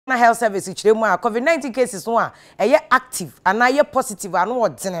health service chiremu a COVID-19 cases no a active and a positive and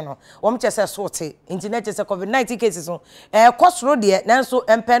what no chese sorte internet chese COVID-19 cases no cost road de nanso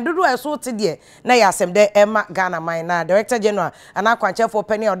empendudu sorte de na ya asem de Emma Ghana mine na director general and akwanche for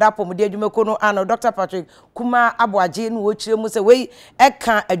penny odapo mu de adwumako no ano Dr. Patrick Kuma Aboaje no wo chiremu se we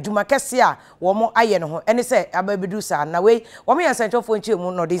eka adwuma kese a wo mo aye no ho ene se ababedu sa na we wo me yasancho fo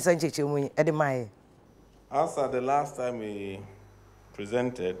nchiremu no de sanchechemu e de mai. As at the last time we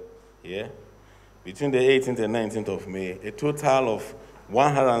presented here, between the 18th and 19th of May, a total of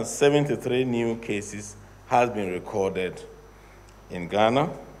 173 new cases has been recorded in Ghana.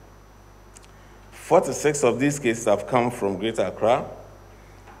 46 of these cases have come from Greater Accra,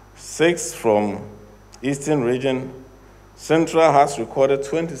 6 from Eastern Region. Central has recorded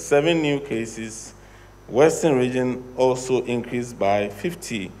 27 new cases. Western Region also increased by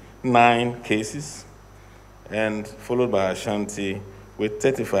 59 cases, and followed by Ashanti with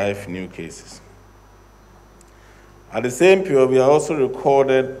 35 new cases. At the same period, we have also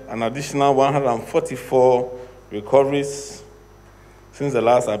recorded an additional 144 recoveries since the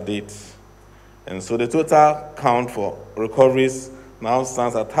last update. And so the total count for recoveries now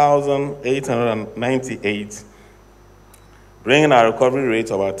stands at 1,898, bringing our recovery rate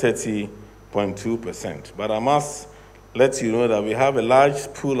to about 30.2%. But I must let you know that we have a large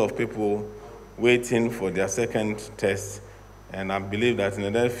pool of people waiting for their second test, and I believe that in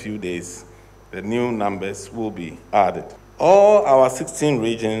the next few days, the new numbers will be added. All our 16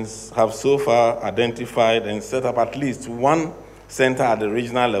 regions have so far identified and set up at least one center at the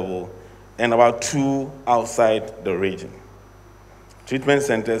regional level and about 2 outside the region, treatment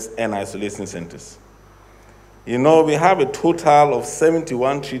centers and isolation centers. You know, we have a total of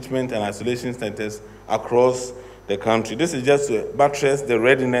 71 treatment and isolation centers across the country. This is just to buttress the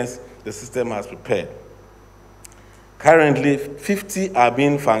readiness the system has prepared. Currently, 50 are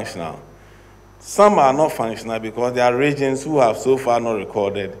being functional. Some are not functional because there are regions who have so far not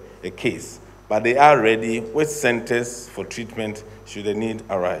recorded a case, but they are ready with centers for treatment should the need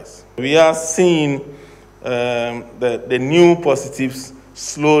arise. We are seeing the new positives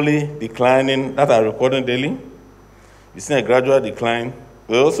slowly declining that are recorded daily. We've seen a gradual decline.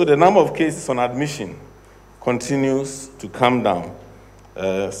 But also the number of cases on admission continues to come down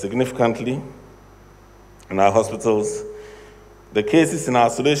significantly in our hospitals. The cases in our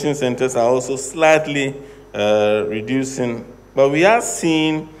isolation centers are also slightly reducing, but we are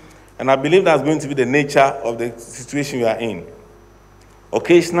seeing, and I believe that's going to be the nature of the situation we are in,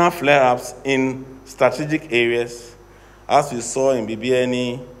 occasional flare-ups in strategic areas, as we saw in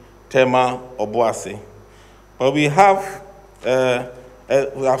Bibiani, Tema, Obuasi. But we have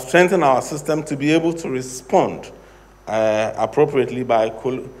strengthened our system to be able to respond appropriately by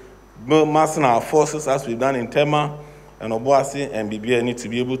massing our forces, as we've done in Tema and Obuasi and Bibiani, to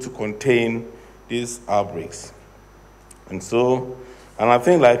be able to contain these outbreaks. And I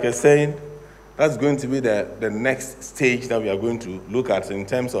think, like I said, that's going to be the next stage that we are going to look at in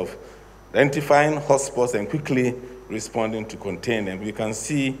terms of identifying hotspots and quickly responding to contain them. We can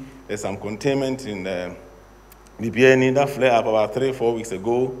see there's some containment in Bibiani that flared up about 3-4 weeks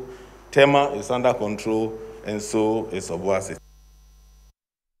ago. Tema is under control, and so is Obuasi.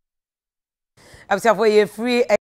 I'm free.